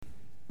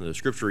The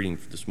scripture reading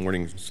for this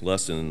morning's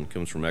lesson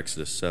comes from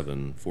Exodus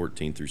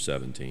 7:14 through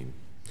 17.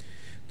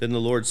 Then the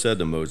Lord said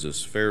to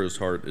Moses, Pharaoh's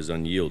heart is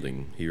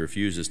unyielding. He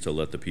refuses to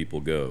let the people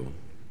go.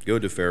 Go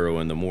to Pharaoh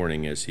in the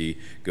morning as he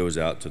goes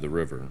out to the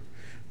river.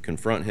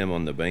 Confront him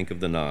on the bank of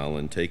the Nile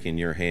and take in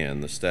your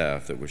hand the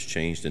staff that was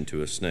changed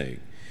into a snake.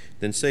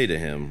 Then say to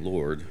him,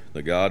 Lord,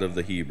 the God of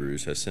the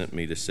Hebrews has sent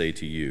me to say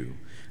to you,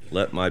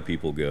 let my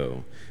people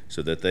go,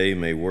 so that they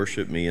may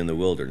worship me in the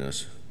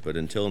wilderness. But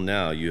until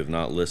now you have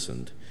not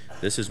listened.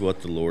 This is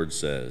what the Lord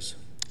says.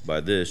 By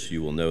this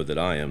you will know that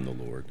I am the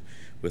Lord.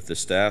 With the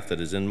staff that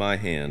is in my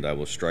hand I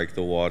will strike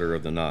the water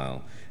of the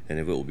Nile, and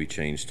it will be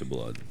changed to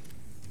blood.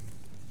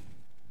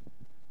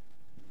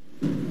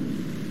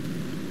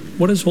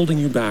 What is holding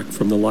you back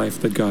from the life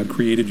that God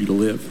created you to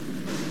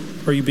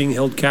live? Are you being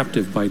held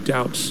captive by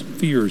doubts,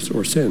 fears,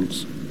 or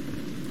sins?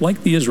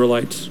 Like the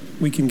Israelites,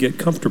 we can get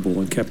comfortable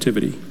in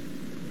captivity.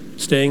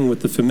 Staying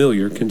with the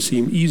familiar can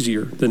seem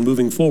easier than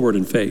moving forward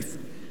in faith.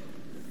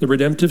 The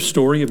redemptive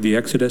story of the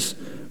Exodus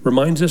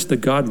reminds us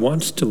that God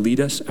wants to lead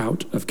us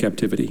out of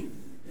captivity,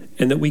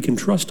 and that we can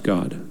trust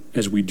God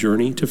as we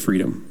journey to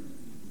freedom.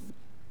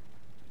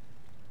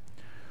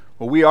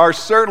 Well, we are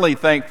certainly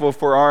thankful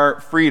for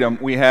our freedom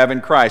we have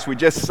in Christ. We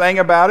just sang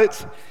about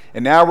it,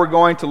 and now we're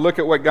going to look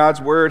at what God's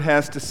Word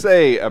has to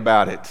say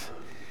about it.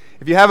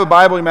 If you have a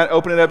Bible, you might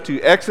open it up to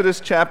Exodus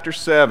chapter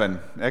 7.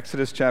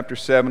 Exodus chapter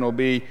 7 will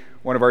be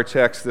one of our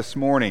texts this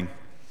morning.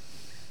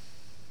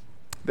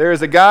 There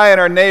is a guy in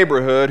our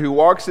neighborhood who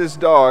walks his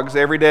dogs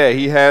every day.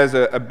 He has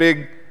a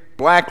big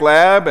black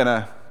lab and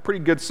a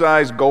pretty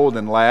good-sized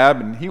golden lab,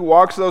 and he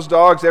walks those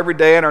dogs every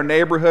day in our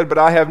neighborhood, but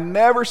I have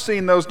never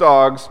seen those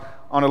dogs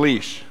on a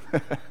leash.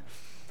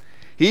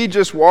 He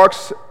just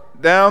walks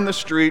down the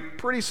street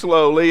pretty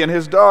slowly, and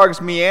his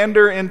dogs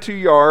meander into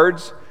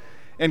yards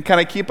and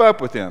kind of keep up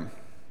with him.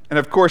 And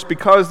of course,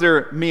 because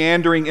they're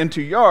meandering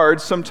into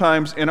yards,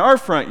 sometimes in our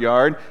front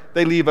yard,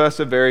 they leave us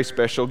a very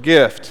special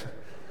gift.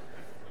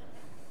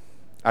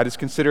 I just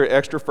consider it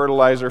extra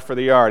fertilizer for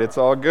the yard. It's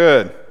all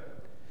good.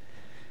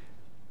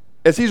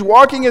 As he's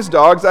walking his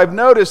dogs, I've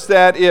noticed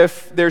that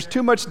if there's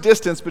too much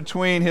distance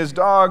between his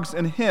dogs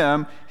and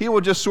him, he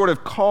will just sort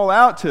of call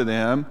out to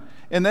them,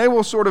 and they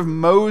will sort of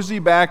mosey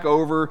back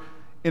over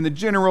in the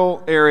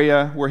general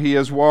area where he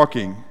is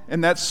walking.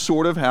 And that's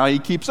sort of how he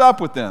keeps up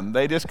with them.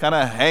 They just kind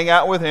of hang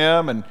out with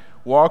him and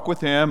walk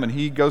with him, and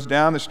he goes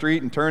down the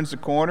street and turns the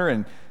corner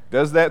and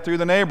does that through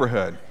the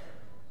neighborhood.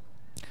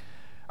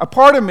 A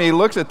part of me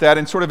looks at that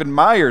and sort of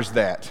admires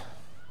that.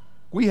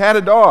 We had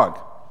a dog.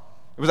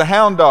 It was a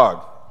hound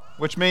dog,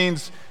 which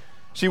means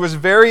she was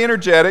very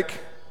energetic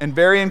and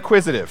very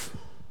inquisitive.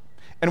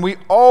 And we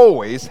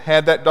always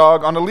had that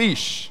dog on a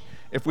leash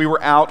if we were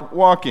out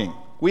walking.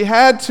 We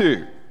had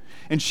to.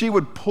 And she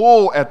would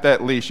pull at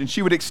that leash, and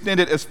she would extend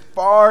it as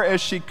far as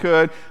she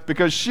could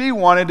because she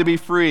wanted to be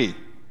free.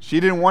 She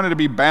didn't want to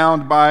be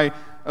bound by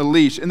a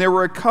leash. And there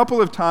were a couple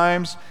of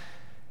times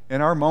in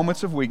our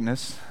moments of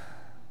weakness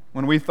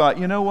when we thought,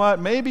 you know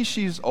what, maybe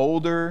she's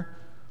older,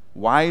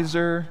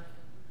 wiser.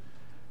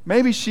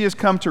 Maybe she has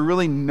come to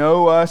really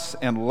know us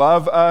and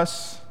love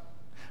us.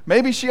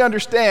 Maybe she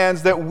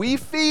understands that we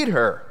feed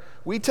her.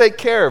 We take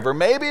care of her.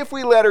 Maybe if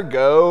we let her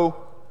go,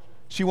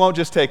 she won't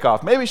just take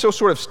off. Maybe she'll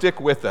sort of stick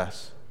with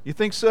us. You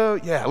think so?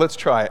 Yeah, let's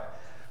try it.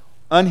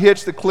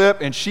 Unhitch the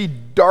clip, and she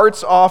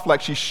darts off like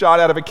she's shot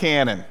out of a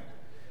cannon.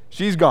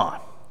 She's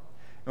gone.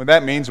 And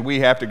that means we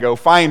have to go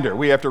find her.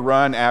 We have to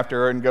run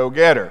after her and go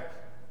get her.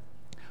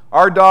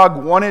 Our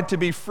dog wanted to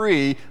be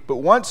free, but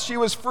once she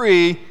was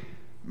free,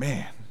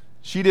 man,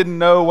 she didn't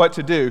know what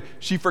to do.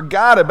 She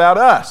forgot about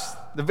us,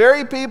 the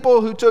very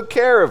people who took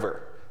care of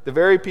her, the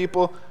very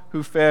people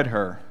who fed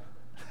her.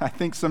 I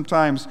think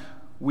sometimes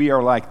we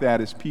are like that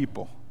as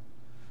people.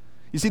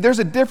 You see, there's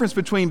a difference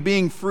between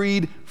being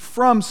freed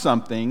from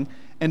something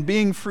and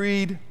being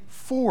freed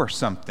for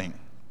something.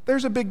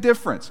 There's a big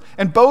difference,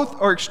 and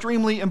both are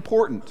extremely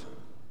important.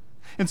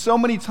 And so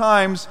many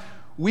times,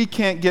 we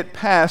can't get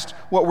past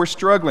what we're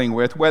struggling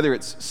with, whether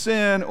it's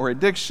sin or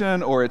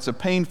addiction, or it's a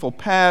painful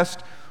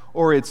past,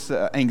 or it's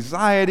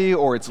anxiety,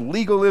 or it's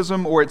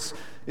legalism, or it's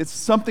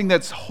something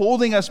that's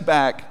holding us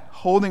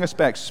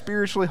back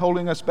spiritually,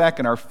 holding us back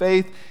in our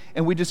faith,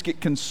 and we just get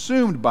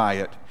consumed by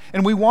it.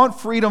 And we want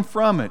freedom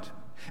from it.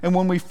 And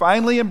when we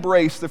finally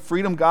embrace the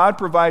freedom God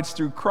provides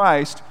through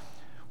Christ,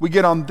 we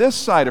get on this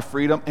side of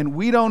freedom, and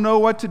we don't know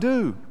what to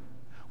do.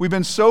 We've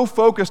been so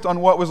focused on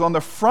what was on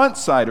the front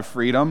side of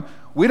freedom,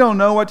 we don't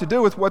know what to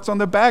do with what's on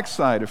the back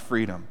side of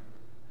freedom.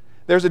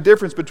 There's a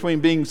difference between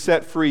being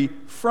set free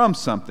from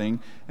something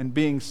and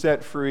being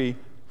set free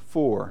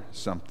for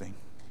something.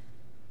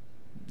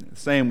 The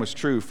same was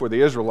true for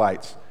the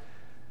Israelites.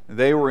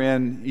 They were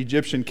in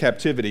Egyptian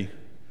captivity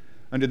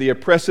under the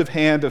oppressive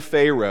hand of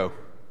Pharaoh.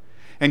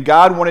 And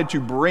God wanted to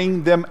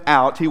bring them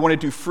out. He wanted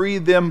to free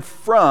them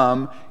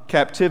from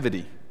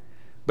captivity.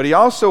 But He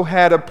also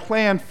had a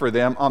plan for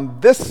them on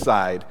this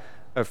side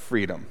of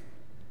freedom.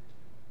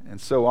 And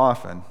so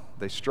often,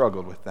 they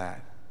struggled with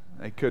that.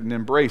 They couldn't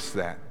embrace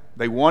that.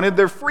 They wanted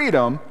their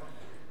freedom,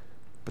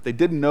 but they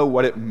didn't know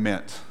what it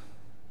meant.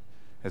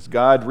 As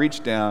God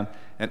reached down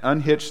and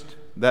unhitched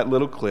that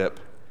little clip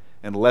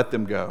and let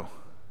them go,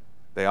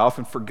 they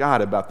often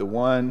forgot about the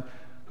one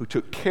who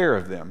took care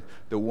of them,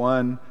 the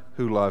one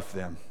who loved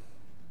them.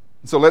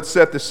 So let's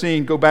set the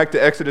scene. Go back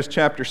to Exodus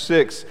chapter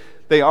 6.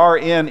 They are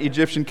in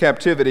Egyptian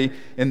captivity,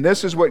 and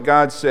this is what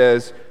God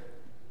says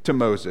to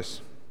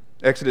Moses.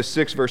 Exodus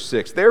 6, verse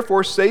 6.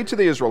 Therefore say to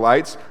the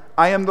Israelites,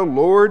 I am the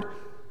Lord,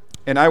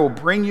 and I will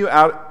bring you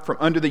out from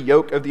under the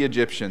yoke of the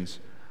Egyptians.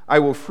 I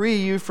will free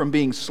you from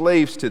being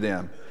slaves to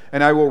them,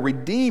 and I will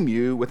redeem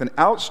you with an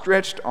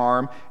outstretched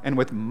arm and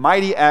with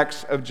mighty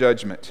acts of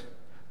judgment.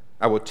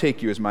 I will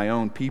take you as my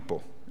own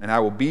people, and I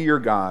will be your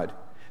God.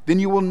 Then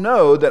you will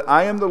know that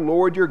I am the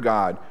Lord your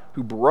God,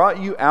 who brought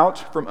you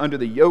out from under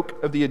the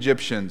yoke of the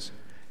Egyptians,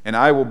 and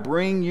I will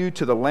bring you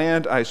to the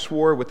land I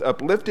swore with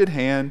uplifted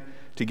hand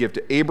to give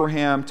to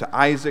Abraham, to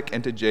Isaac,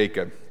 and to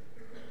Jacob.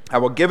 I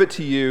will give it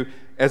to you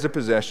as a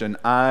possession.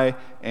 I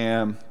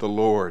am the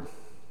Lord.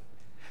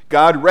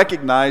 God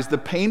recognized the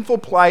painful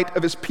plight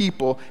of his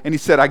people, and he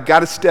said, I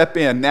got to step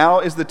in. Now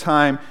is the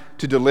time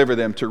to deliver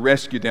them, to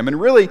rescue them. And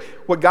really,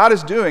 what God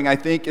is doing, I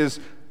think, is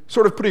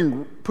sort of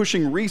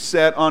pushing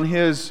reset on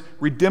his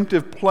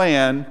redemptive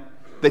plan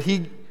that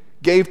he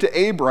gave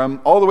to Abram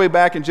all the way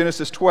back in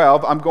Genesis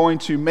 12. I'm going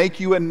to make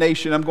you a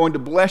nation, I'm going to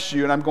bless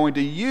you, and I'm going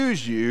to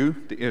use you,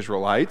 the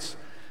Israelites,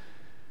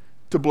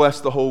 to bless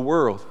the whole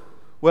world.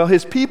 Well,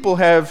 his people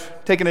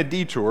have taken a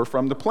detour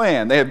from the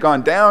plan. They have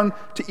gone down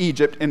to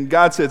Egypt, and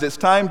God says it's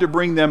time to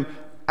bring them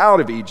out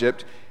of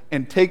Egypt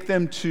and take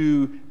them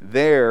to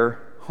their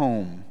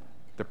home,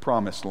 the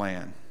promised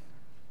land.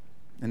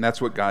 And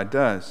that's what God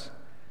does.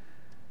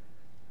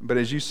 But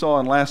as you saw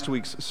in last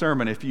week's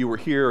sermon, if you were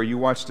here or you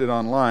watched it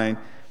online,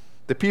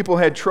 the people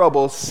had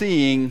trouble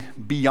seeing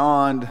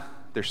beyond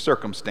their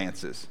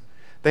circumstances.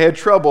 They had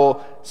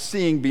trouble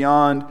seeing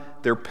beyond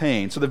their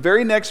pain. So the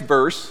very next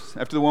verse,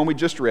 after the one we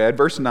just read,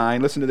 verse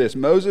 9, listen to this.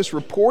 Moses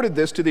reported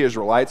this to the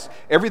Israelites,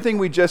 everything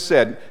we just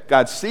said.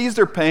 God sees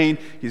their pain.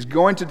 He's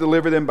going to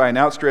deliver them by an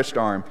outstretched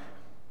arm.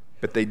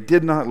 But they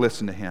did not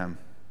listen to him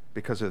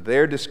because of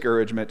their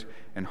discouragement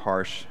and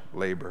harsh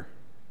labor.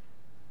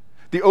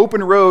 The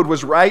open road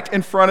was right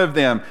in front of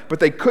them, but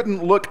they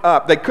couldn't look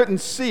up. They couldn't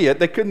see it.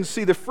 They couldn't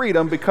see the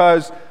freedom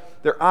because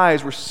their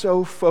eyes were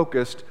so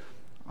focused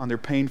on their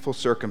painful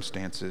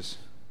circumstances.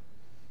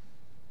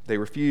 They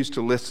refused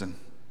to listen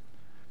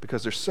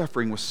because their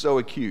suffering was so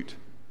acute,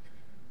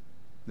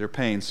 their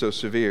pain so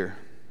severe.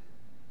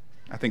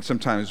 I think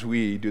sometimes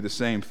we do the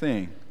same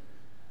thing.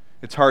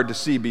 It's hard to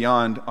see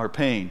beyond our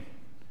pain.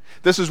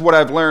 This is what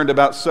I've learned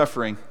about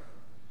suffering.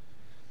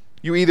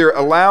 You either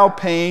allow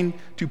pain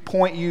to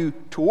point you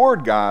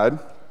toward God,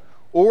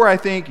 or I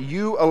think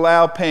you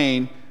allow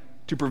pain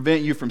to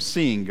prevent you from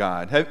seeing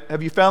God.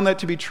 Have you found that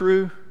to be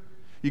true?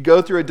 You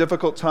go through a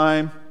difficult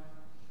time,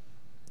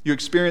 you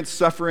experience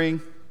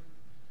suffering,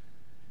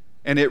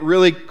 and it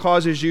really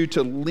causes you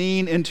to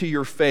lean into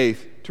your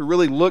faith, to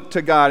really look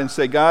to God and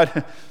say,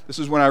 God, this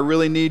is when I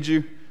really need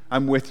you.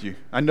 I'm with you.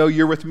 I know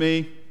you're with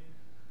me.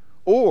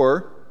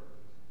 Or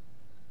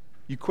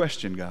you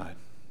question God.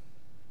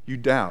 You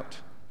doubt.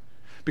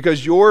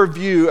 Because your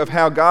view of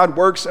how God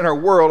works in our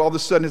world all of a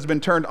sudden has been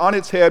turned on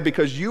its head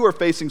because you are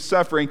facing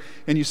suffering,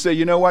 and you say,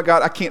 you know what,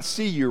 God, I can't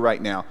see you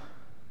right now.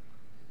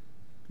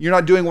 You're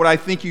not doing what I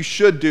think you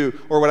should do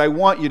or what I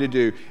want you to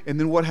do. And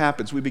then what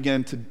happens? We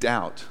begin to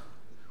doubt.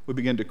 We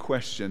begin to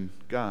question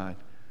God.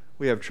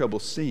 We have trouble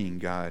seeing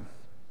God.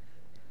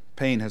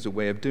 Pain has a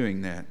way of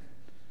doing that.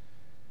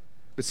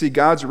 But see,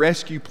 God's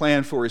rescue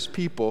plan for his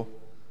people,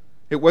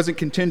 it wasn't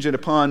contingent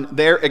upon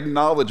their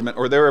acknowledgement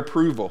or their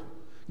approval.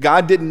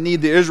 God didn't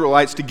need the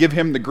Israelites to give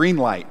him the green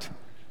light.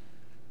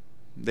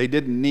 They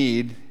didn't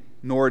need,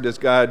 nor does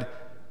God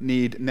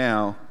need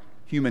now,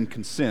 human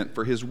consent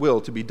for his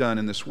will to be done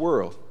in this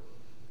world.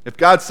 If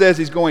God says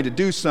he's going to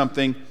do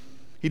something,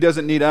 he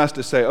doesn't need us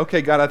to say,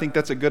 okay, God, I think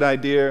that's a good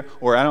idea,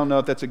 or I don't know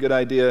if that's a good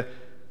idea.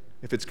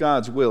 If it's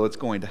God's will, it's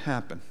going to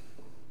happen.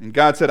 And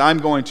God said, I'm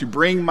going to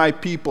bring my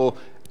people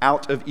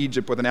out of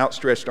Egypt with an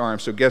outstretched arm.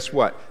 So guess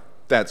what?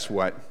 That's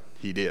what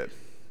he did.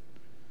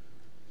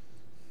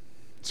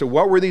 So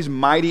what were these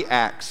mighty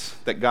acts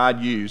that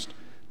God used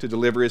to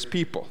deliver his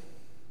people?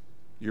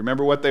 You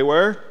remember what they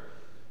were?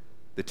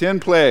 The 10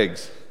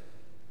 plagues.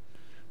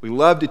 We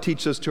love to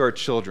teach this to our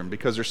children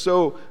because they're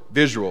so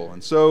visual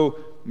and so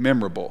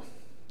memorable.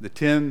 The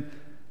 10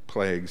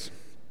 plagues.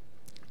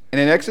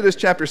 And in Exodus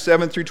chapter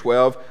 7 through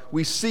 12,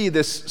 we see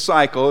this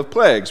cycle of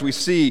plagues. We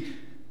see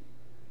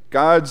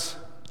God's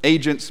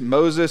agents,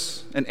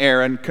 Moses and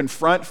Aaron,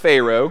 confront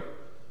Pharaoh,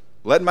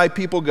 let my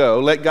people go,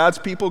 let God's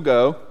people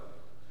go.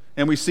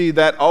 And we see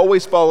that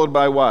always followed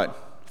by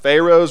what?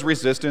 Pharaoh's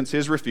resistance,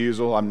 his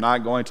refusal. I'm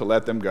not going to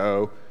let them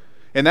go.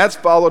 And that's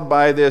followed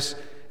by this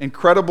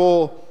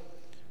incredible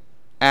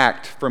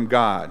act from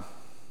God.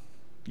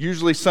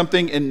 Usually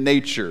something in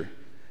nature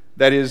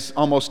that is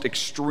almost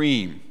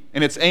extreme.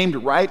 And it's aimed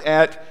right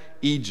at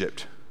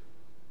Egypt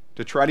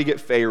to try to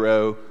get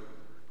Pharaoh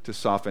to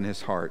soften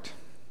his heart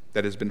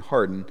that has been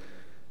hardened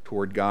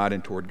toward God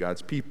and toward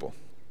God's people.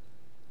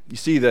 You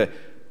see the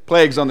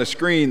plagues on the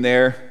screen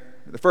there.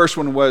 The first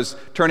one was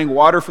turning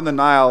water from the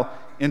Nile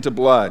into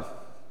blood.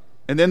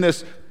 And then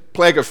this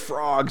plague of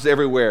frogs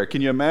everywhere.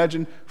 Can you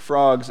imagine?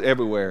 Frogs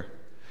everywhere.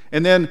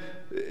 And then,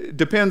 it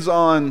depends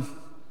on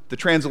the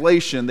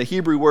translation, the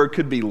Hebrew word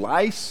could be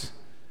lice.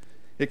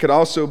 It could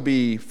also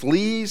be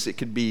fleas. It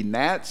could be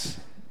gnats.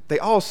 They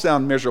all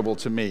sound miserable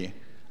to me.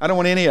 I don't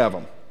want any of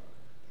them.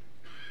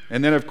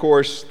 And then, of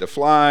course, the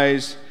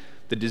flies,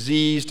 the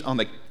diseased on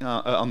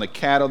the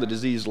cattle, the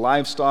diseased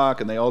livestock,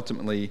 and they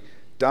ultimately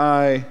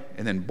die.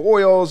 And then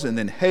boils, and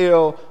then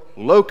hail,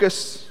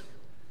 locusts,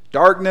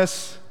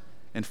 darkness,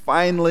 and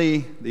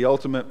finally, the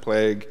ultimate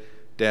plague,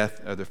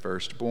 death of the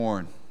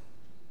firstborn.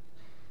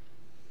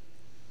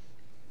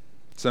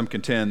 Some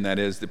contend that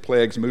as the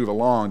plagues move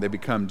along, they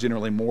become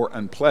generally more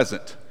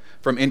unpleasant,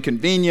 from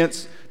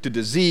inconvenience to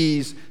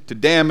disease to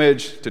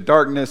damage to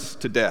darkness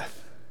to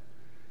death.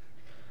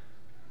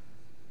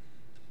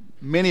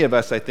 Many of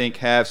us, I think,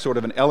 have sort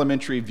of an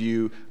elementary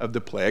view of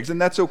the plagues,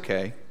 and that's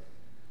okay.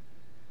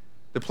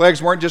 The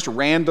plagues weren't just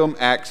random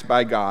acts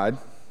by God.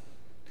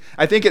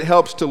 I think it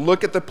helps to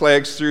look at the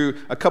plagues through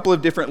a couple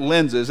of different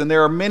lenses, and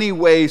there are many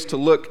ways to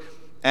look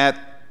at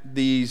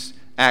these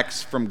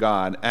acts from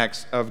God,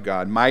 acts of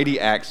God, mighty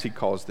acts, he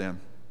calls them.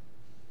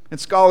 And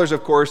scholars,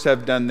 of course,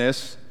 have done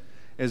this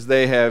as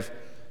they have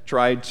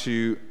tried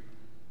to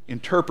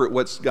interpret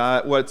what's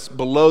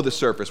below the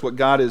surface, what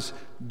God is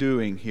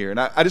doing here. And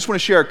I just want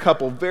to share a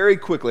couple very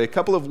quickly, a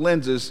couple of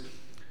lenses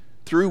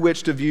through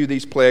which to view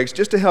these plagues,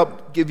 just to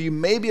help give you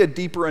maybe a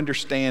deeper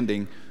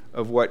understanding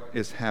of what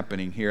is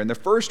happening here. And the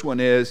first one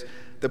is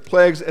the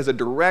plagues as a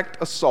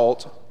direct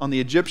assault on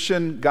the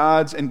Egyptian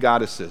gods and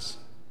goddesses,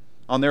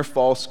 on their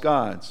false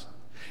gods.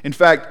 In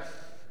fact,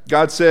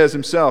 God says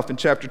himself in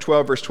chapter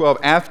 12, verse 12,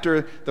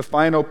 after the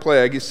final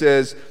plague, he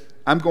says,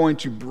 I'm going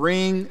to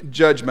bring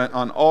judgment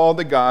on all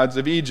the gods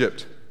of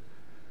Egypt.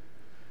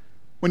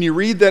 When you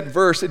read that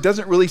verse, it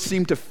doesn't really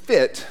seem to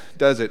fit,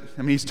 does it?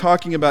 I mean, he's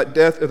talking about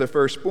death of the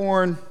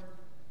firstborn.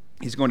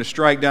 He's going to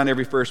strike down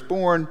every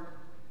firstborn.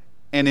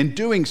 And in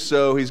doing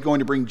so, he's going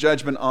to bring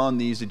judgment on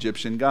these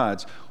Egyptian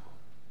gods.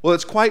 Well,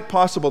 it's quite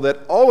possible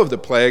that all of the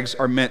plagues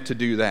are meant to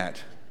do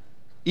that.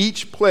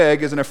 Each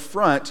plague is an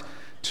affront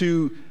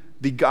to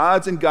the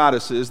gods and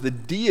goddesses, the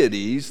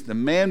deities, the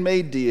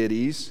man-made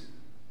deities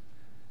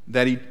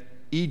that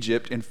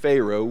Egypt and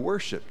Pharaoh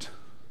worshipped.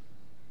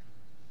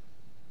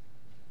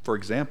 For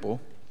example,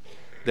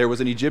 there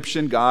was an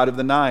Egyptian god of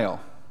the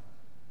Nile.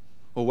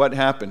 Well, what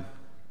happened?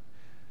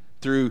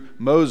 Through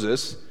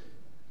Moses,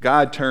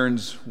 God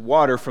turns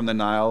water from the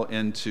Nile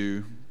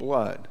into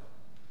blood.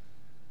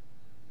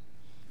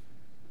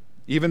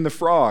 Even the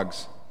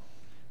frogs.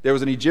 There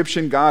was an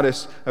Egyptian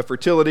goddess of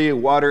fertility,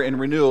 water, and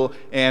renewal,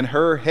 and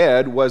her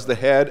head was the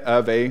head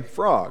of a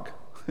frog.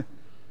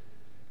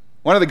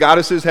 One of the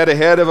goddesses had a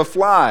head of a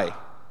fly.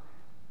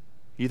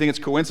 You think it's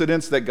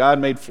coincidence that God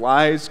made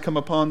flies come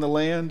upon the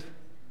land?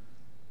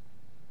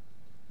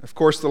 Of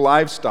course, the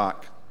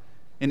livestock.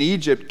 In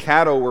Egypt,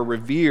 cattle were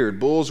revered,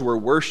 bulls were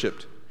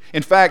worshipped.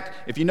 In fact,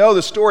 if you know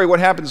the story, what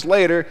happens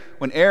later,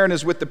 when Aaron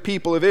is with the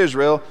people of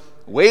Israel,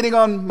 waiting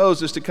on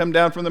Moses to come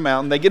down from the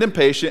mountain, they get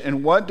impatient,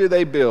 and what do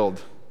they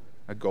build?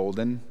 A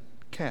golden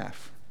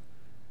calf.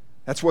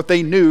 That's what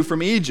they knew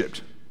from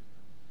Egypt.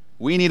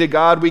 We need a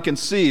God we can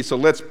see, so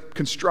let's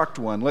construct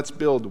one, let's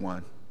build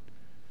one.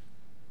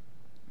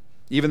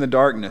 Even the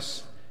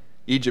darkness,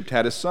 Egypt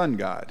had a sun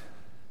god.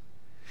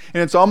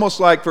 And it's almost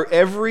like for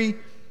every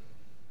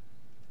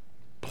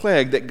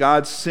plague that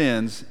God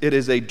sends, it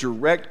is a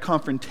direct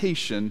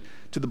confrontation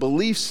to the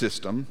belief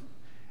system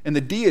and the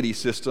deity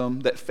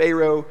system that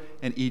Pharaoh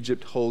and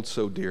Egypt hold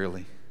so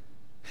dearly.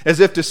 As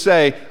if to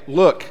say,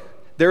 look,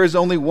 there is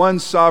only one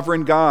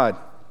sovereign God.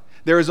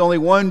 There is only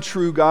one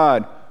true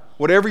God.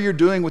 Whatever you're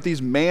doing with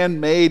these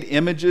man-made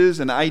images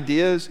and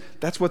ideas,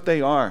 that's what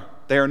they are.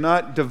 They are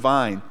not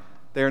divine.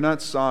 They are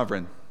not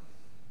sovereign.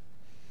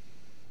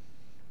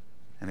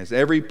 And as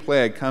every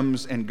plague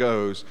comes and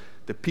goes,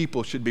 the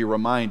people should be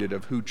reminded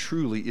of who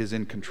truly is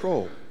in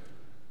control,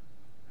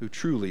 who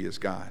truly is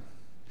God.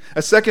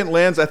 A second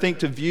lens, I think,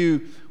 to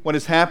view what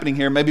is happening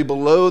here, maybe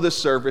below the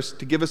surface,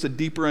 to give us a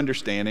deeper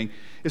understanding,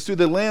 is through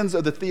the lens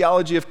of the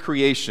theology of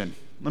creation.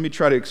 Let me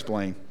try to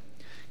explain.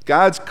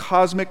 God's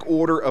cosmic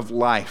order of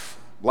life,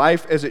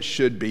 life as it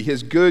should be,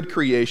 his good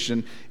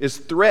creation, is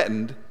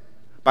threatened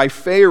by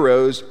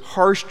Pharaoh's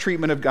harsh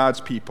treatment of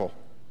God's people.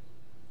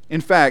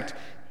 In fact,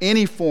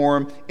 any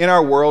form in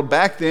our world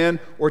back then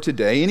or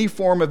today, any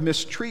form of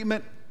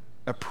mistreatment,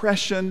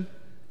 oppression,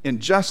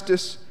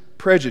 injustice,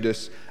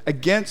 prejudice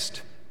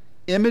against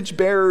image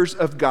bearers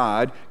of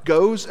God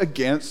goes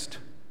against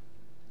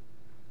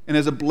and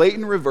is a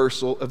blatant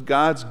reversal of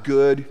God's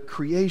good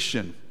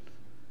creation.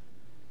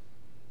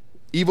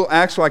 Evil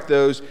acts like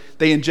those,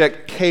 they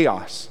inject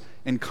chaos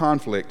and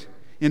conflict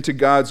into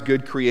God's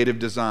good creative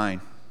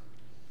design.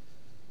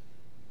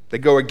 They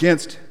go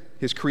against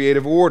his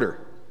creative order.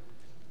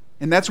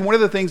 And that's one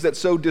of the things that's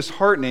so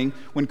disheartening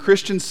when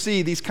Christians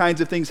see these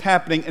kinds of things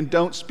happening and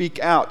don't speak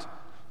out.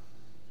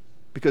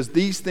 because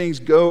these things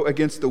go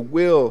against the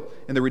will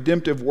and the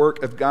redemptive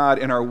work of God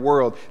in our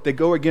world. They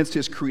go against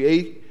his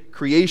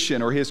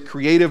creation or his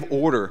creative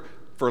order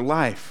for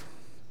life.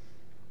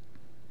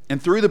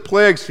 And through the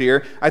plagues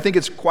here, I think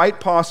it's quite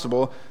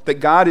possible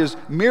that God is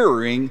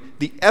mirroring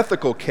the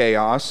ethical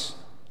chaos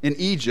in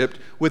Egypt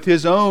with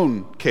his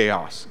own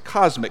chaos,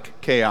 cosmic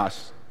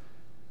chaos,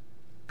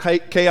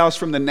 chaos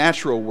from the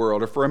natural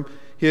world or from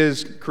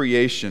his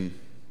creation.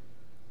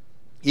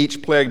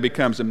 Each plague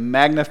becomes a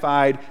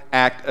magnified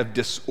act of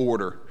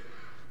disorder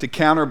to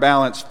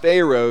counterbalance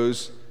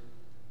Pharaoh's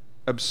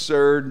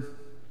absurd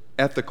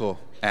ethical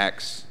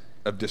acts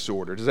of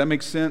disorder. Does that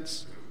make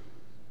sense?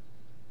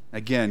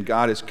 Again,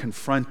 God is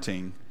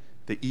confronting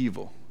the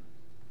evil.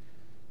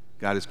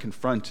 God is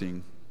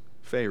confronting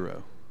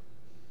Pharaoh.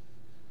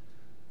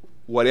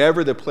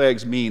 Whatever the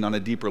plagues mean on a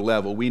deeper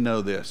level, we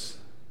know this.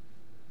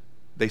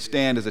 They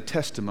stand as a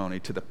testimony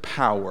to the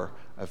power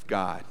of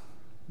God.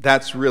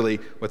 That's really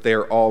what they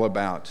are all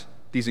about.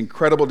 These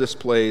incredible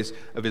displays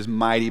of his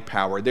mighty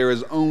power. There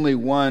is only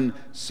one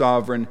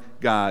sovereign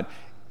God.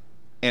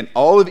 And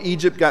all of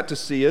Egypt got to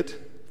see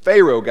it.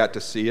 Pharaoh got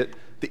to see it.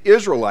 The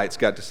Israelites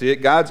got to see it,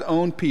 God's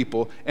own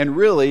people. And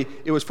really,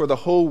 it was for the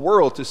whole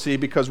world to see,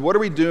 because what are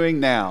we doing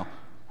now?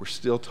 We're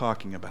still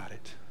talking about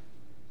it.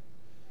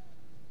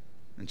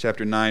 In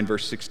chapter 9,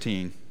 verse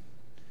 16,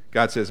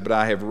 God says, "But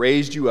I have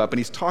raised you up," and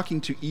he's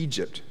talking to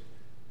Egypt.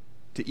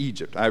 To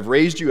Egypt. "I have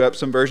raised you up,"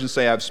 some versions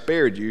say, "I have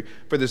spared you,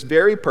 for this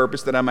very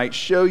purpose, that I might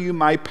show you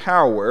my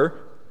power,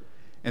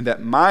 and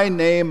that my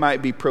name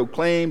might be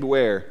proclaimed,"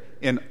 where?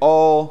 "In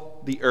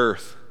all the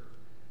earth."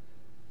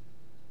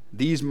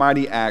 These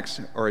mighty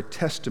acts are a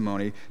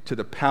testimony to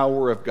the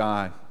power of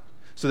God,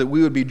 so that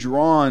we would be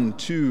drawn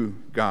to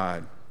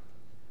God.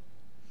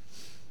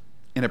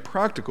 In a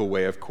practical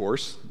way, of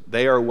course,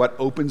 they are what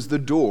opens the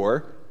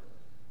door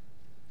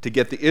to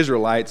get the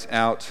Israelites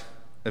out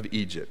of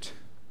Egypt.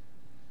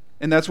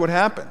 And that's what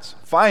happens.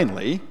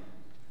 Finally,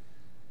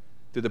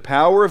 through the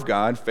power of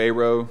God,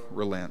 Pharaoh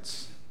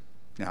relents.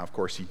 Now, of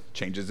course, he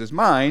changes his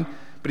mind,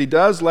 but he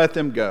does let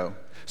them go.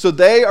 So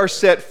they are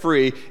set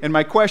free, and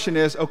my question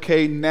is,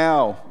 okay,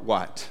 now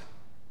what?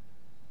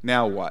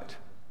 Now what?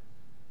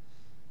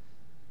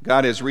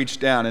 God has reached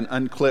down and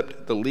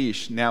unclipped the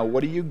leash. Now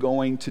what are you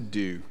going to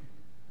do?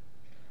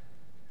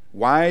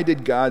 Why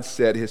did God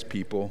set his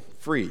people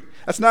free?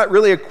 That's not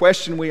really a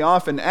question we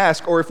often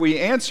ask, or if we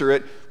answer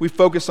it, we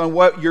focus on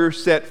what you're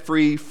set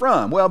free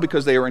from. Well,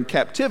 because they were in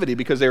captivity,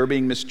 because they were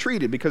being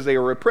mistreated, because they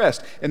were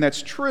oppressed, and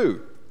that's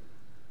true.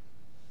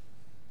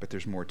 But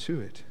there's more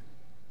to it.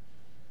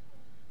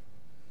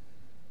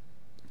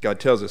 God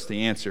tells us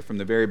the answer from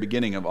the very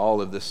beginning of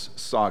all of this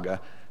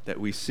saga that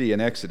we see in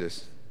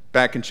Exodus.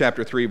 Back in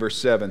chapter 3, verse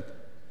 7,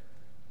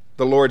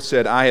 the Lord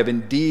said, "I have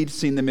indeed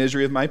seen the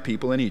misery of my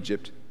people in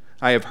Egypt.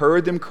 I have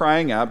heard them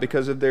crying out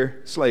because of their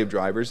slave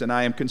drivers, and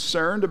I am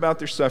concerned about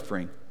their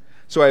suffering.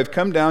 So I have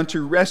come down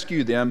to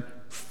rescue them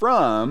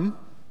from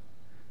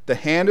the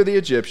hand of the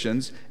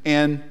Egyptians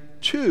and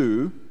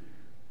to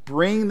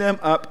bring them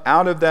up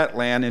out of that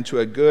land into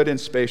a good and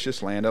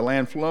spacious land, a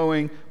land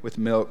flowing with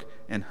milk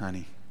and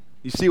honey."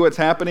 You see what's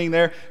happening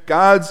there?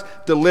 God's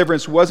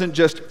deliverance wasn't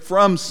just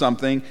from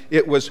something,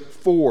 it was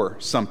for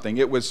something.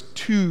 It was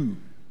to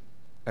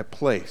a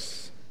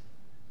place,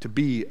 to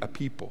be a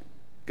people.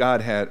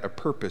 God had a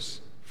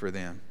purpose for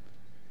them.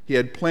 He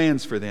had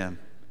plans for them,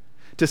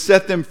 to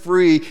set them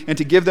free and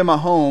to give them a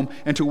home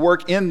and to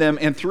work in them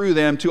and through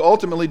them to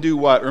ultimately do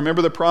what?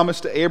 Remember the promise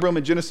to Abram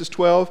in Genesis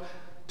 12?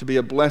 To be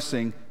a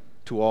blessing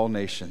to all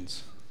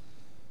nations.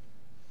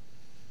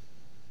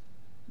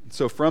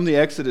 So from the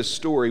Exodus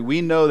story,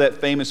 we know that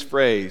famous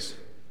phrase,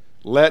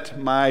 "Let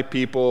my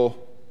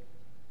people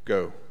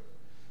go."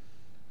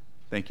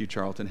 Thank you,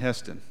 Charlton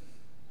Heston.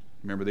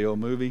 Remember the old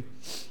movie?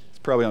 It's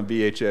probably on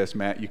VHS,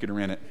 Matt. You can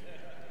rent it.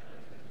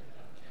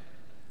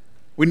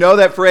 We know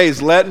that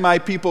phrase, "Let my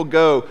people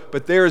go,"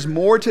 but there is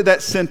more to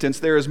that sentence.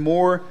 There is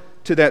more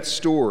to that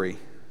story.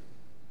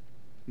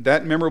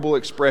 That memorable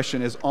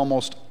expression is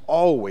almost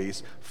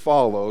always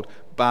followed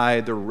by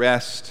the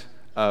rest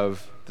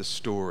of the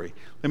story.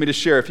 Let me just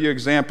share a few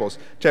examples.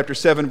 Chapter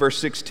 7, verse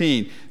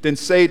 16. "Then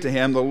say to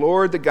him, 'The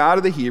Lord, the God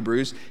of the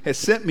Hebrews, has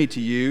sent me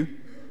to you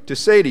to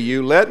say to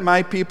you, let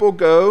my people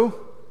go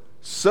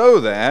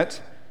so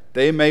that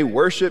they may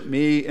worship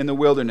me in the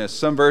wilderness.'"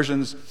 Some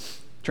versions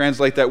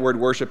translate that word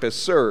worship as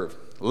serve.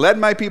 Let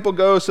my people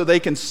go so they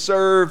can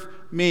serve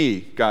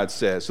me, God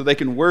says, so they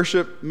can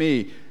worship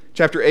me.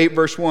 Chapter 8,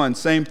 verse 1,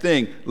 same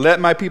thing. Let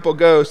my people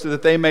go so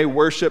that they may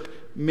worship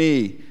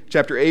me.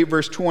 Chapter 8,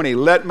 verse 20,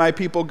 let my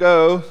people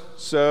go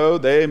so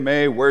they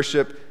may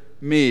worship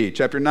me.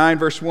 Chapter 9,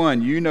 verse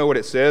 1, you know what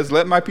it says.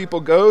 Let my people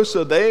go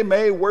so they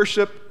may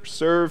worship,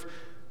 serve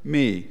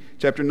me.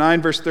 Chapter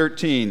 9, verse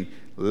 13,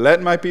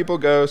 let my people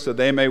go so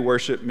they may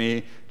worship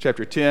me.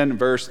 Chapter 10,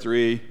 verse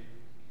 3,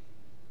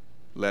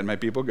 let my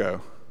people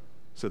go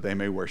so they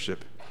may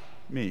worship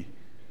me.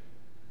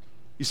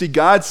 You see,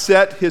 God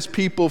set his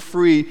people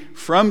free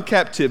from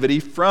captivity,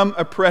 from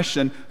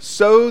oppression,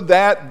 so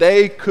that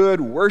they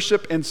could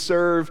worship and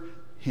serve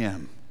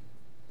him.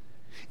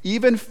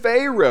 Even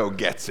Pharaoh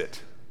gets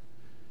it.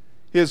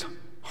 His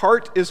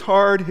heart is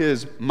hard,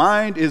 his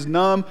mind is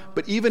numb,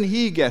 but even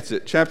he gets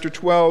it. Chapter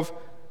 12,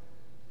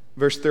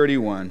 verse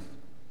 31.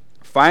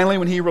 Finally,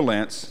 when he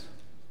relents,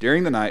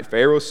 during the night,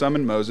 Pharaoh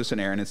summoned Moses and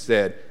Aaron and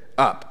said,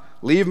 "Up,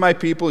 leave my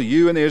people,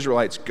 you and the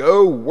Israelites.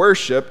 Go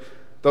worship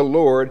the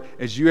Lord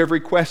as you have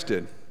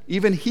requested."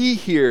 Even he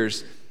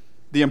hears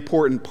the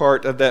important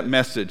part of that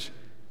message.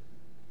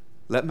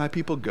 Let my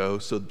people go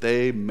so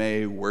they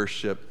may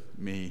worship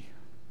me.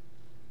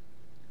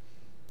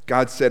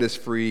 God set us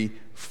free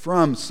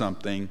from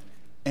something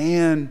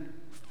and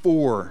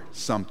for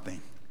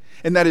something.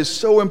 And that is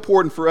so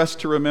important for us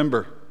to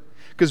remember,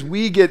 because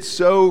we get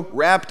so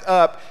wrapped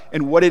up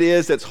in what it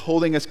is that's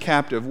holding us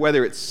captive,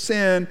 whether it's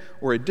sin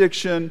or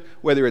addiction,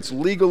 whether it's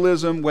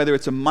legalism, whether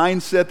it's a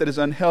mindset that is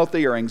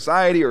unhealthy or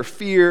anxiety or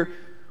fear,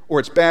 or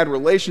it's bad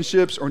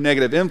relationships or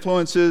negative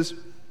influences,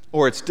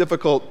 or it's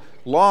difficult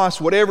loss,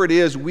 whatever it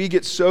is, we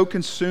get so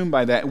consumed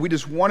by that. And we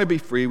just want to be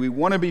free. We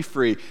want to be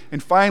free.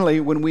 And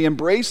finally, when we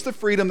embrace the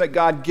freedom that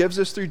God gives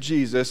us through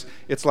Jesus,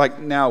 it's like,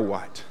 now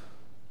what?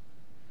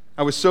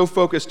 I was so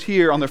focused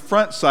here on the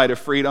front side of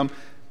freedom.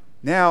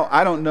 Now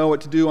I don't know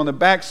what to do on the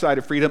back side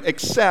of freedom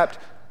except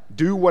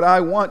do what I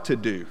want to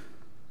do.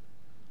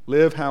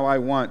 Live how I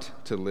want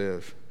to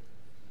live.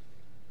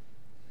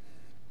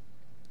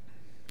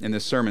 In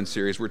this sermon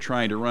series, we're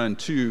trying to run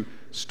two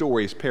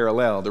stories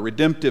parallel: the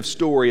redemptive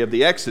story of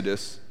the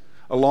Exodus,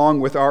 along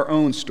with our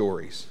own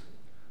stories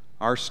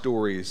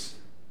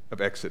of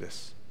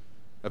Exodus,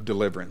 of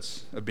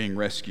deliverance, of being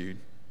rescued.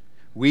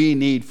 We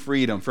need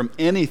freedom from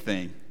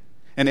anything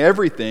and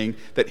everything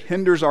that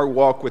hinders our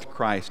walk with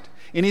Christ,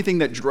 anything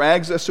that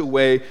drags us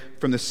away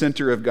from the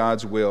center of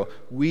God's will.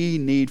 We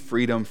need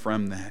freedom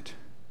from that.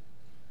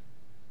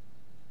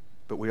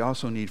 But we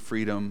also need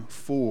freedom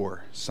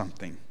for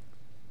something,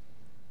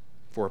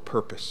 for a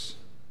purpose.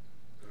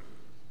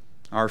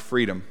 Our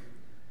freedom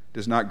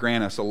does not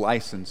grant us a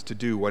license to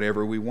do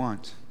whatever we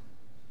want.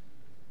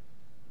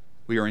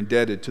 We are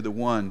indebted to the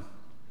one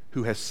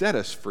who has set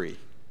us free,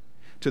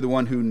 to the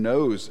one who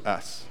knows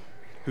us,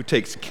 who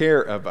takes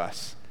care of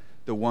us,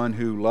 the one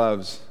who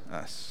loves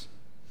us.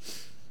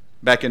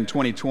 Back in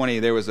 2020,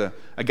 there was a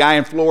guy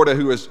in Florida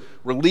who was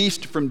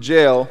released from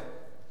jail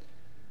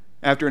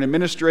after an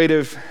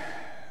administrative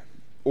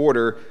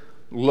order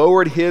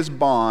lowered his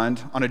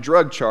bond on a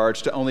drug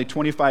charge to only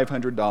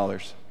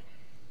 $2,500.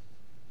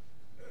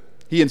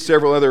 He and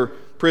several other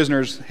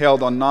prisoners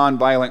held on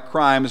nonviolent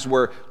crimes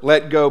were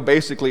let go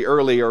basically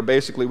early, or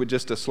basically with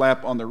just a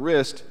slap on the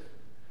wrist,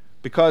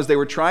 because they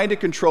were trying to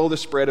control the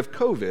spread of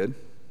COVID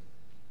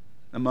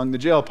among the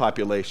jail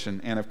population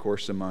and, of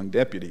course, among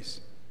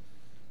deputies.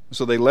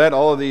 So they let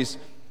all of these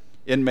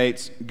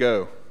inmates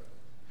go.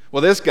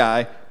 Well, this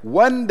guy,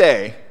 one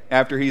day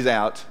after he's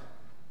out,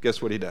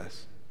 guess what he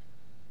does?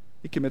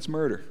 He commits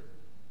murder.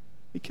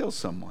 He kills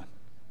someone.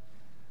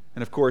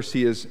 And, of course,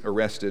 he is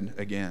arrested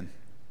again.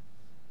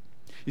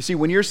 You see,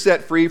 when you're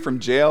set free from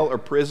jail or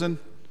prison,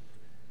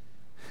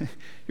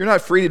 you're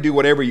not free to do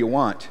whatever you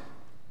want.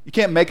 You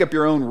can't make up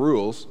your own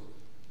rules.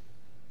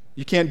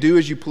 You can't do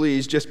as you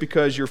please just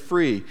because you're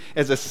free.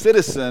 As a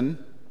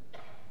citizen,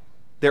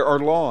 there are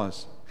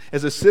laws.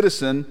 As a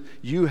citizen,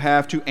 you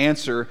have to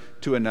answer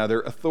to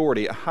another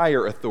authority, a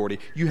higher authority.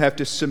 You have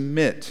to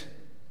submit.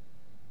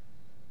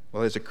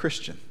 Well, as a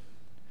Christian,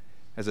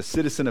 as a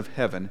citizen of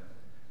heaven,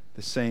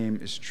 the same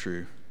is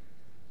true.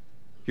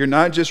 You're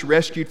not just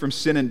rescued from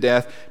sin and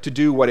death to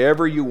do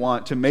whatever you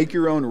want, to make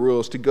your own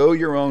rules, to go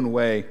your own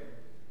way.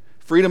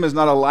 Freedom is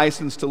not a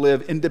license to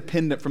live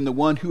independent from the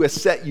one who has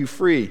set you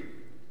free.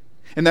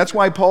 And that's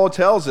why Paul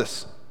tells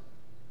us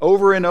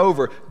over and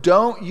over,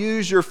 don't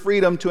use your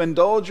freedom to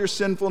indulge your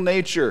sinful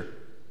nature.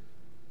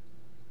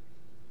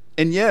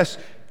 And yes,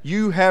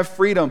 you have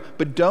freedom,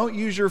 but don't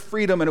use your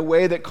freedom in a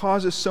way that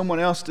causes someone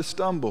else to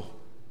stumble.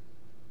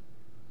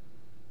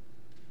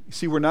 You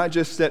see, we're not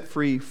just set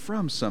free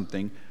from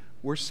something,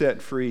 we're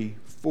set free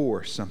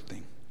for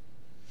something.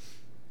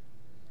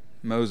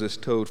 Moses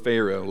told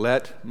Pharaoh,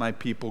 "Let my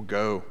people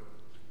go,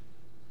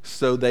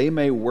 so they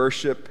may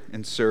worship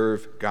and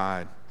serve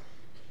God."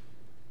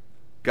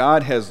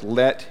 God has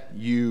let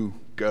you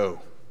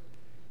go.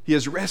 He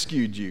has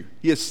rescued you.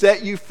 He has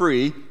set you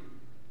free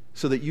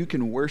so that you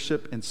can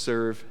worship and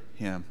serve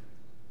Him.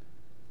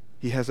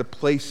 He has a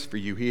place for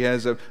you. He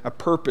has a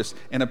purpose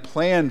and a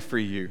plan for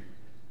you.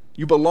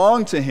 You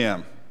belong to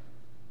Him.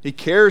 He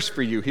cares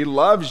for you. He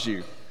loves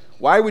you.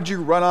 Why would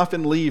you run off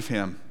and leave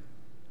Him?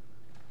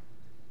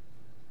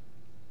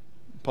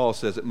 Paul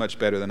says it much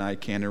better than I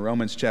can in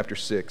Romans chapter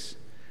 6.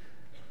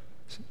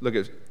 Look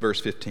at verse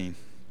 15.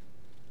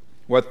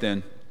 What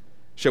then?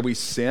 Shall we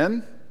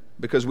sin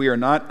because we are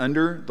not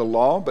under the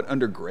law but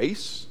under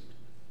grace?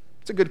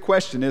 It's a good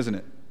question, isn't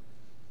it?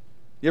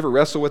 You ever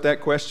wrestle with that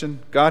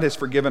question? God has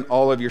forgiven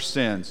all of your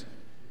sins.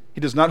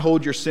 He does not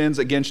hold your sins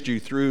against you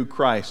through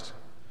Christ.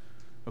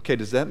 Okay,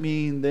 does that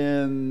mean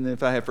then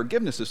if I have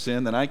forgiveness of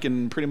sin, then I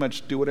can pretty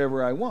much do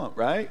whatever I want,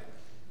 right?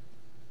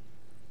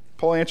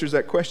 Paul answers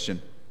that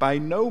question. By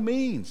no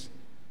means.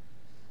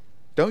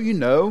 Don't you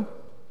know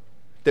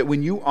that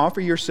when you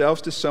offer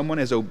yourselves to someone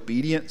as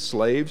obedient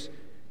slaves,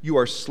 you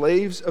are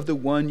slaves of the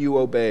one you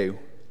obey,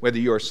 whether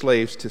you are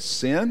slaves to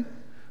sin,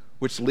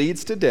 which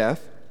leads to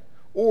death,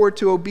 or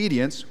to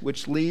obedience,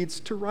 which leads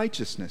to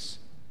righteousness.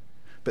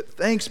 But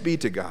thanks be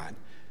to God,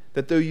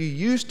 that though you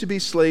used to be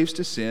slaves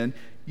to sin,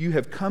 you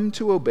have come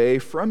to obey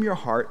from your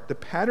heart the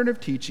pattern of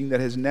teaching that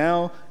has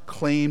now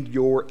claimed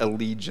your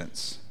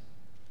allegiance.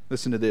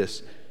 Listen to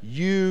this.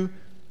 You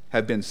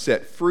have been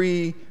set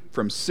free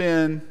from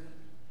sin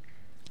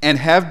and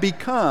have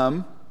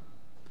become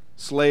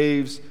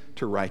slaves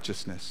to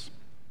righteousness.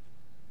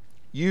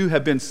 You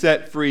have been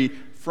set free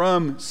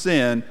from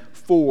sin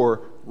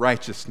for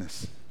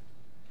righteousness.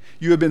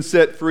 You have been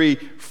set free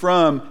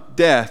from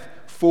death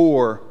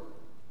for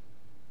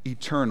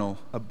eternal,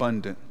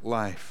 abundant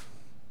life.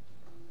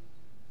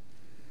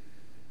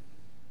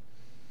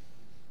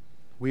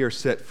 We are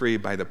set free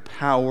by the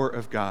power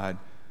of God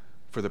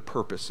for the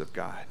purpose of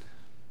God.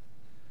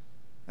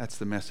 That's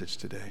the message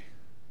today.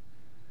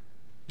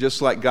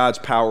 Just like God's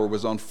power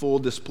was on full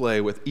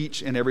display with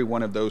each and every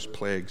one of those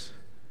plagues,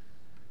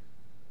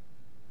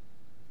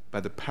 by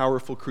the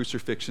powerful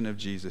crucifixion of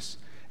Jesus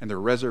and the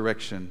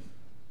resurrection,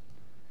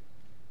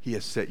 He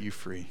has set you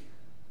free.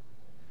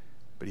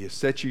 But He has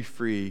set you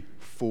free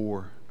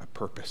for a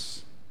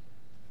purpose: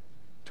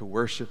 to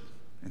worship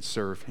and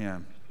serve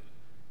Him,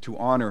 to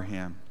honor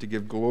Him, to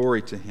give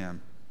glory to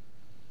Him.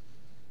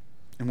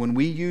 And when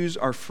we use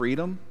our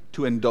freedom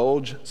to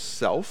indulge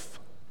self,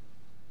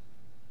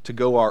 to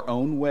go our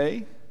own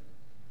way,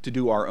 to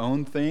do our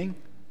own thing,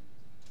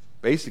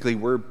 basically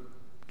we're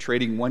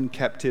trading one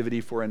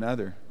captivity for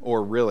another,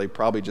 or really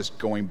probably just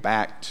going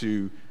back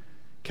to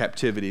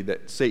captivity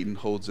that Satan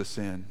holds us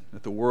in,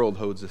 that the world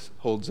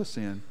holds us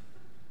in.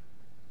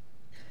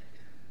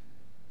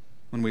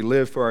 When we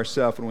live for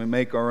ourselves, when we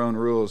make our own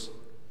rules.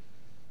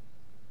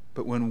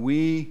 But when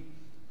we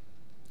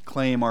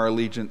claim our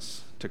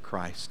allegiance to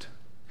Christ,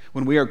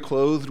 when we are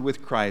clothed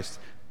with Christ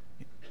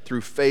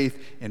through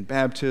faith in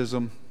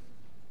baptism,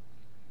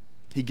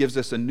 He gives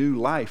us a new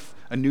life,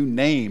 a new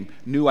name,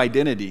 new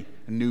identity,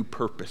 a new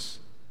purpose.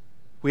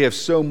 We have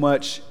so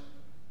much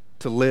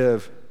to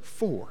live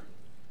for.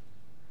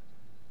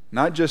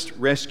 Not just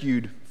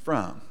rescued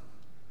from,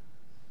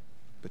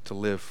 but to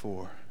live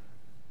for.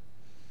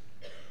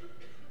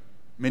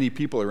 Many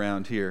people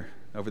around here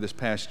over this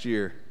past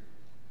year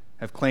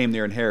have claimed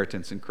their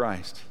inheritance in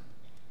Christ.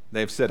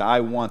 They've said,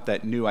 I want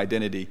that new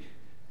identity.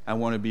 I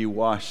want to be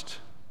washed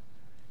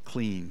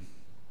clean.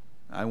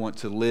 I want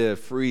to live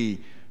free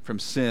from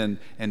sin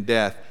and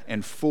death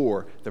and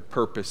for the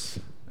purpose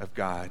of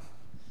God.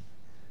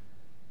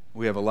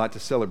 We have a lot to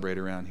celebrate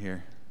around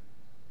here.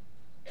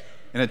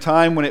 In a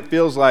time when it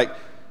feels like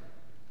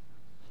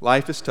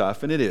life is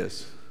tough, and it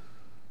is,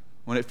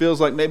 when it feels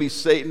like maybe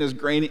Satan is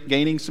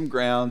gaining some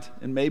ground,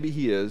 and maybe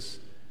he is,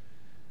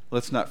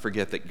 let's not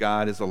forget that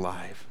God is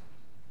alive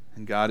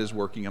and God is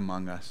working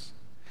among us.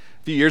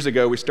 A few years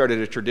ago, we started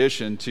a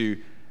tradition to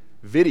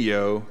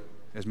video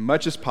as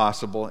much as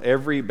possible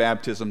every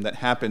baptism that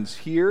happens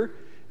here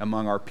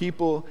among our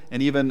people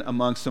and even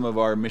among some of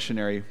our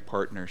missionary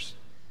partners.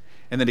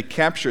 And then to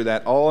capture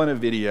that all in a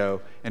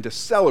video and to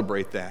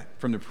celebrate that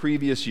from the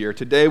previous year.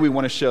 Today we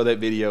want to show that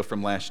video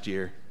from last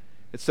year.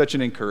 It's such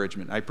an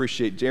encouragement. I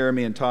appreciate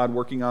Jeremy and Todd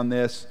working on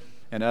this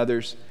and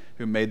others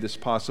who made this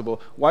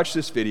possible. Watch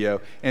this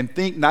video and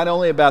think not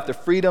only about the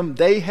freedom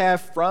they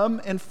have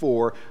from and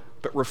for,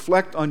 but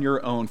reflect on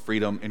your own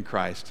freedom in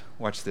Christ.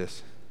 Watch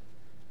this.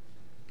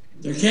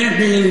 There can't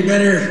be any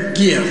better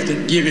gift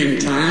at giving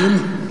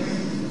time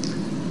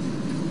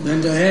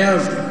than to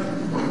have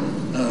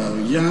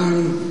a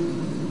young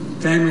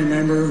family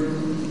member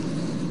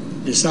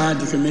decide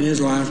to commit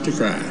his life to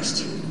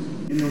Christ.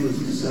 Was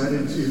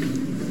decided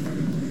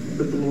to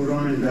put the Lord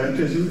on in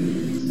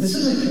baptism. This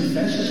is a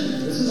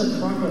confession. This is a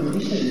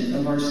proclamation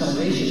of our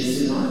salvation,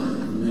 is it not?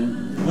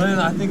 Lynn,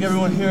 I think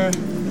everyone here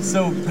is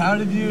so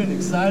proud of you and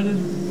excited.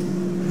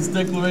 This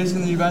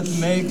declaration that you're about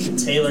to make.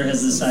 Taylor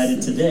has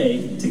decided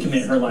today to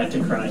commit her life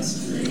to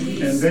Christ.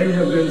 And they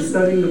have been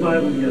studying the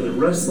Bible together,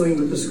 wrestling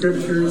with the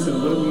scriptures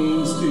and what it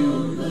means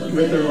to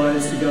commit their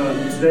lives to God.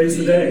 And today's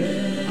the day.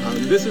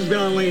 This has been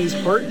on Lane's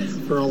heart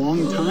for a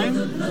long time.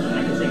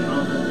 I can say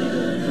confidently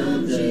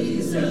that the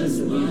discussions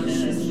that we've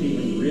had,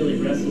 she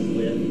really wrestled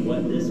with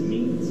what this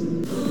means.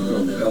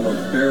 I want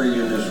to bury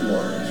you in this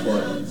water. That's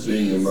what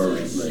being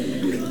immersed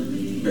means,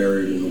 get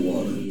buried in the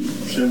water.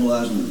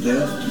 Symbolizing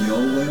death to the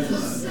old way of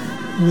life.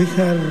 We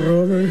have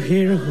Robert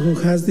here who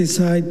has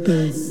decided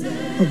to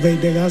obey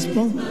the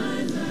gospel.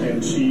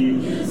 And she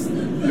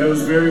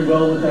knows very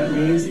well what that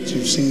means.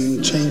 You've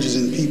seen changes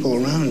in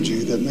people around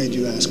you that made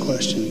you ask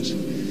questions.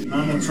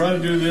 I'm going to try to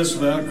do this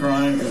without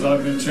crying because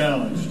I've been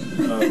challenged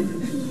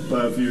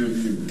by a few of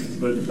you.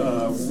 But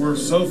we're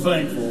so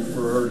thankful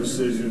for her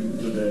decision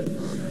today.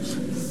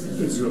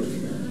 It's really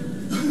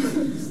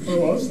I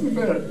lost the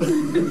bet.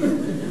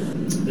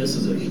 This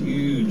is a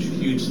huge,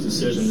 huge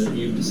decision that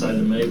you've decided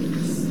to make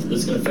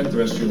that's going to affect the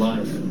rest of your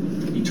life,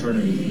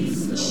 eternity.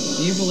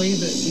 Do you believe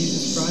that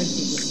Jesus Christ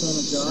is the Son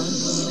of God?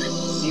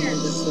 He on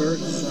this earth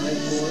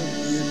decided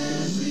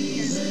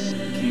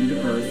came to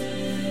earth,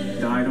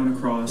 died on a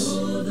cross,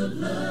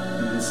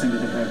 and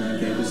ascended to heaven and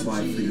gave his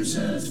life for your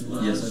sins?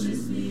 Yes, I do.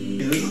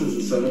 Jesus is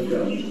the Son of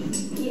God.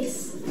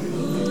 Yes.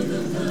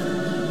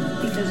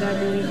 Because I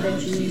believe that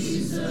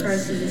Jesus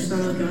Christ is the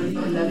Son of God,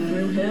 and that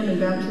through him and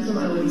baptism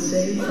I will be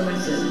saved from my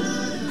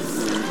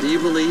sins. Do you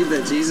believe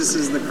that Jesus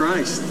is the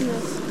Christ?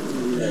 Yes.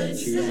 That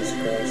Jesus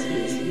Christ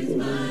is the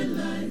Lord.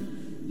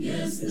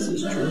 This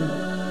is true.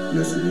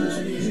 Yes, it is.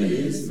 It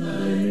is.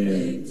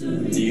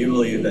 Amen. Do you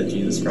believe that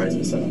Jesus Christ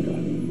is the Son of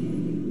God?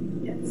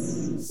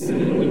 Yes. He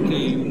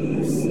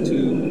came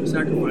to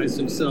sacrifice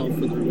himself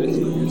for the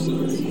remission of your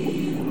sins.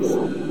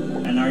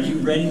 And are you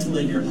ready to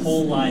live your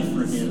whole life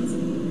for him?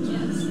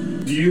 Yes.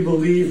 Do you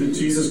believe that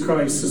Jesus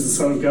Christ is the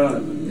Son of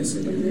God? Yes,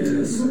 I do.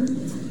 Yes.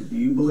 Do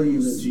you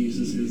believe that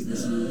Jesus is the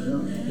Son of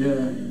God?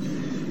 Yeah.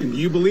 And do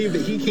you believe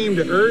that he came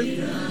to earth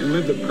and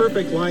lived a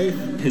perfect life?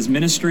 His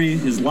ministry,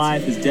 his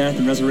life, his death,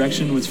 and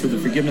resurrection was for the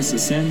forgiveness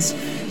of sins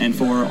and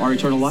for our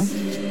eternal life?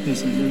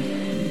 Yes, I do.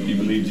 Do you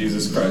believe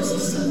Jesus Christ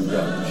is the Son of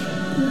God?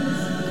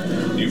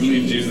 Do you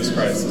believe Jesus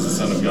Christ is the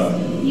Son of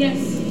God? Yes.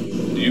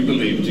 Do you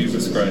believe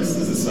Jesus Christ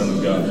is the Son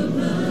of God?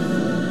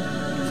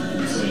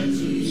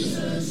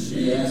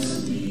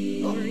 Yes. Do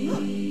you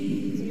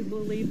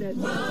believe that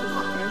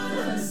Jesus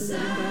Christ is the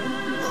Son of God?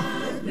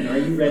 And are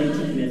you ready to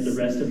commit the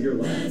rest of your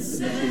life to the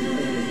pursuit of his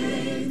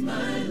will?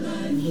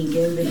 And he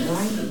gave his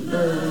life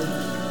for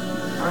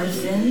our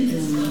sins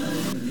and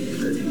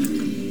That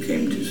he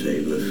came to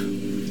save us.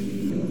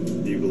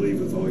 Do you believe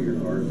with all your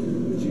heart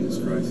that Jesus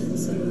Christ is the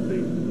Son of the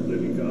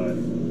living God?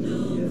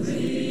 Yes.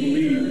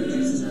 Believe that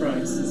Jesus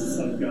Christ is the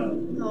Son of God.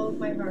 with all of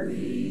my heart.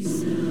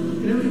 Yes.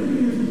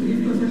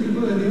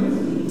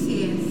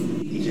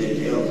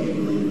 EJTL, do you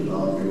believe with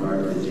all of your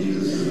heart that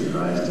Jesus is the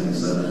Christ and the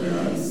Son of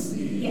God?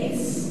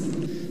 Yes.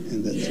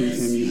 And that through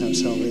him you have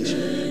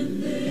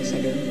salvation? Yes,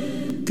 I do.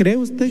 ¿Cree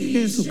usted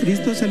que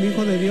Jesucristo es el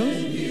Hijo de Dios?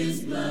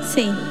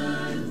 Sí.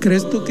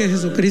 ¿Crees tú que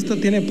Jesucristo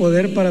tiene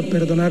poder para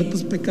perdonar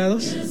tus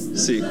pecados?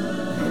 Sí.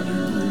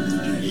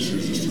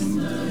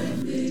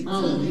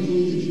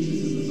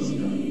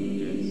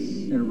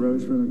 And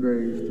rose from the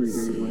grave 3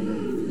 days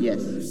later.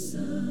 Yes.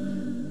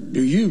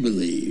 Do you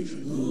believe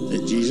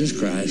that Jesus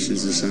Christ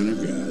is the Son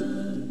of God?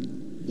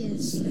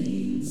 Yes.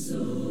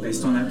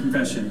 Based on that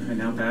confession, I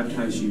now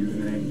baptize you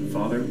in the name of the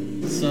Father,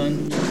 the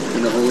Son,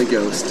 and the Holy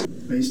Ghost.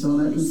 Based on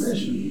that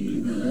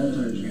confession, I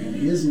baptize you in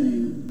his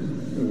name. In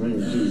the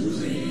name of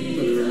Jesus.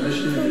 For the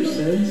remission of your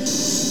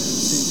sins.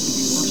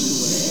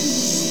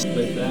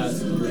 With that,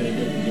 we're going to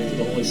get the gift of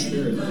the Holy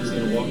Spirit. He's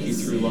going to walk you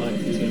through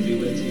life. He's going to be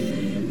with you.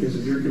 Because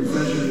of your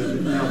confession, does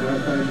it now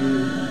baptize you in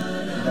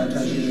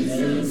the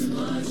name of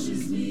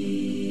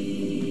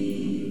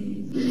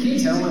Can you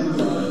tell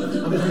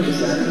I'm pretty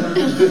sad?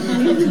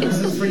 This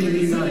is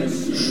pretty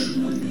nice.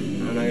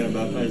 I'm not going to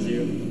baptize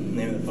you in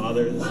the name of the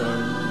Father, the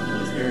Son, and the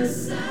Holy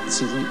Spirit.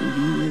 So that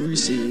you will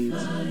receive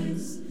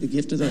the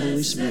gift of the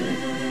Holy Spirit.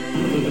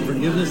 For the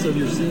forgiveness of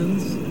your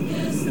sins,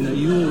 and that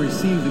you will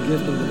receive the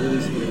gift of the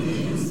Holy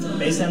Spirit.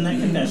 Based on that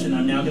confession,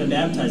 I'm now going to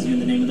baptize you in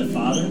the name of the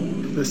Father,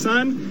 the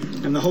Son,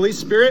 and the Holy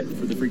Spirit.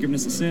 For the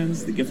forgiveness of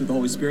sins, the gift of the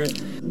Holy Spirit.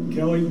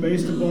 Kelly,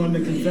 based upon the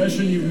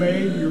confession you've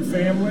made, your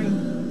family,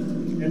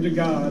 and to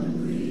God.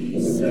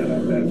 With that, I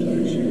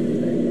baptize you in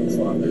the name of the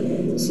Father,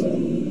 and the Son,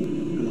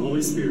 and the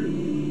Holy Spirit,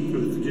 for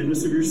the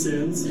forgiveness of your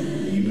sins.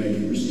 You may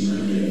receive the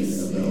gift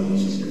of the Holy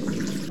Spirit.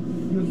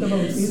 Yo te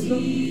bautizo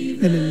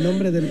en el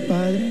nombre del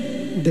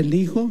Padre, del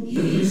Hijo.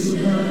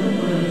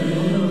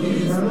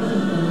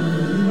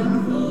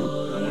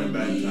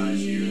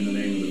 Baptize you in the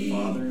name of the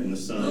Father, and the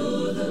Son,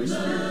 and the Holy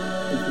Spirit.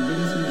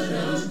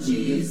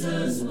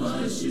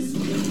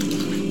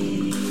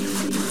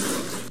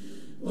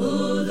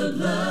 Oh, the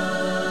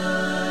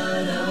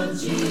blood of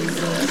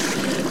Jesus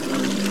shed for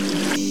me.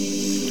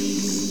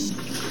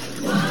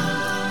 What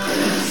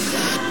a sacrifice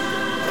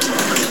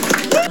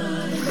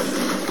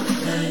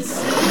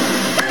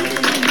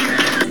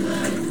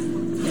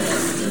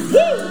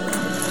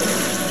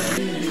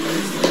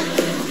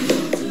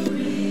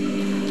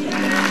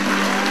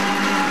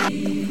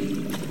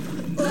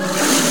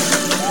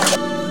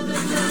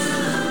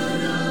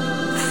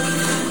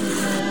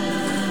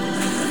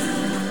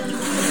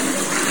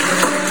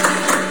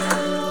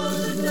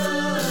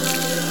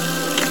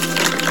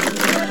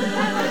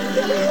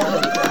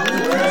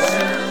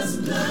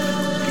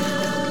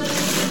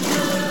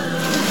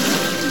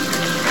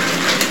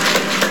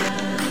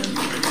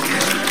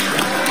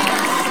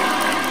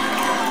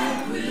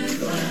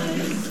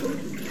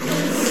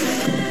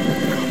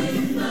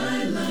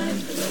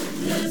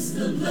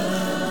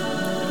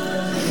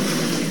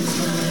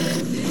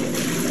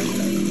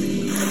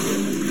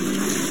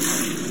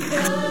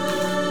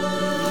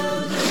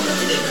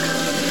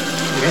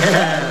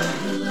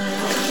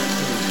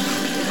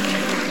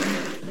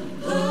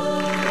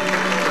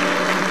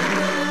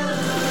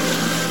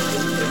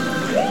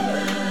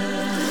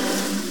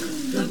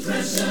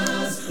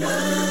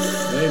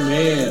saved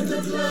me. Yes,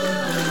 the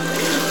blood.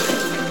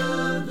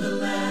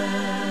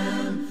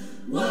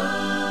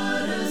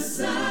 What a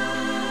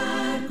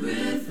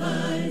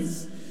sacrifice.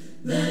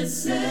 that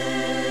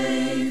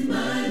saved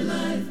my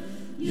life.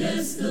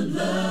 Yes, the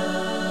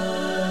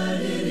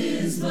blood, it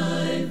is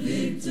my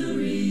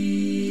victory.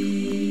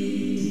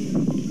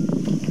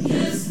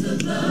 Yes, the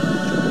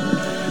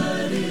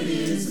blood, it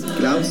is my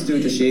Glaubst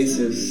du, dass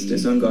Jesus der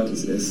Sohn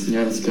Gottes ist?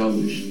 Ja, das glaube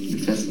ich,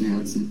 mit festem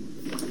Herzen.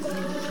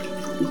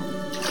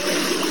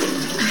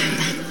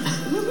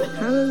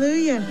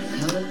 Aleluya.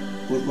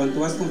 Por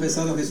cuanto has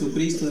confesado a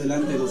Jesucristo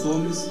delante de los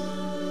hombres,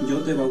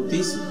 yo te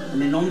bautizo.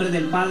 En el nombre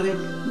del Padre,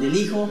 del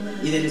Hijo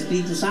y del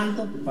Espíritu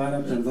Santo.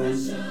 Para perdón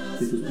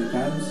de tus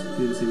pecados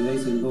y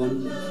recibéis el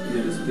don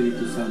del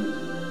Espíritu Santo.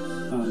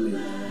 Amén.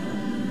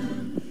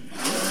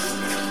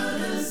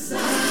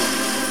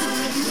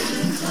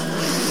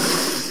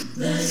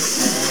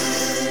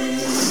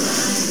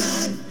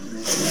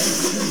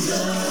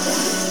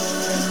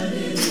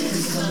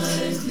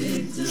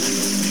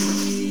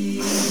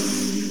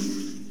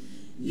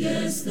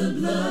 Yes, the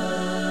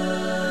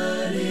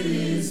blood, it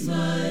is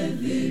my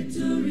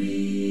victory.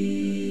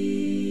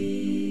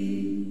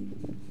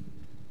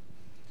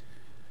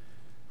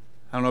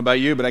 I don't know about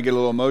you, but I get a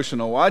little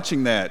emotional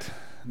watching that.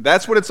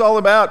 That's what it's all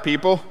about,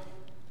 people.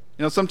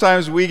 You know,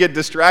 sometimes we get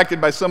distracted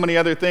by so many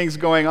other things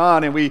going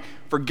on and we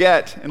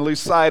forget and lose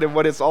sight of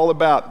what it's all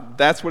about.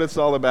 That's what it's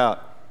all about.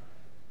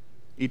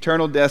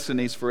 Eternal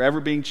destinies forever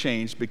being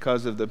changed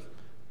because of the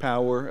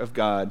power of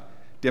God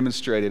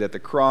demonstrated at the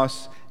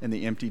cross and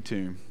the empty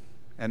tomb.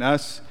 And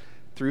us,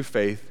 through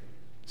faith,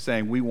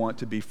 saying we want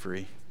to be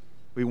free.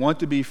 We want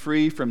to be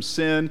free from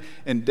sin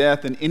and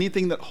death and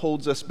anything that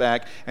holds us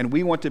back. And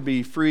we want to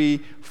be free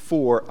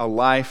for a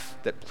life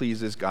that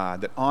pleases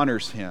God, that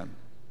honors Him,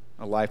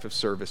 a life of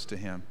service to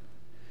Him.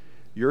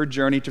 Your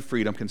journey to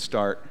freedom can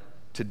start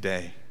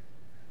today.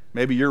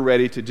 Maybe you're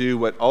ready to do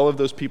what all of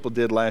those people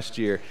did last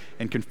year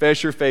and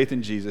confess your faith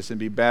in Jesus and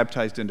be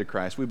baptized into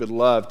Christ. We would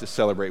love to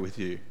celebrate with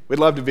you. We'd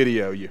love to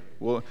video you.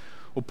 We'll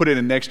put it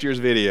in next year's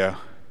video.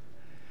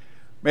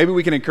 Maybe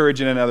we can encourage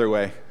you in another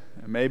way.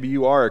 Maybe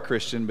you are a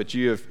Christian, but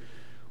you have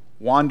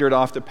wandered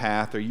off the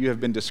path, or you have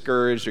been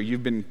discouraged, or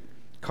you've been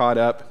caught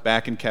up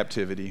back in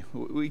captivity.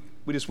 We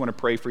just want to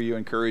pray for you,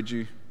 encourage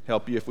you,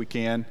 help you if we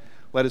can.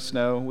 Let us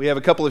know. We have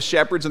a couple of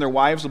shepherds and their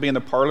wives will be in the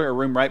parlor, a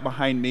room right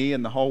behind me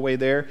in the hallway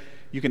there.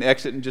 You can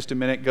exit in just a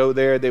minute, go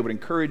there. They would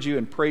encourage you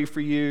and pray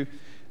for you.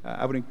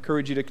 I would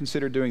encourage you to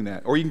consider doing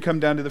that. Or you can come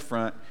down to the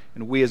front,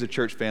 and we as a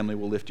church family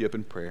will lift you up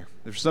in prayer.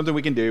 If there's something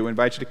we can do, we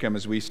invite you to come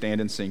as we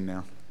stand and sing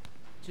now.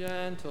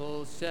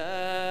 Gentle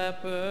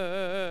shepherd,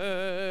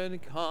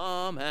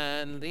 come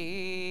and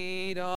lead us.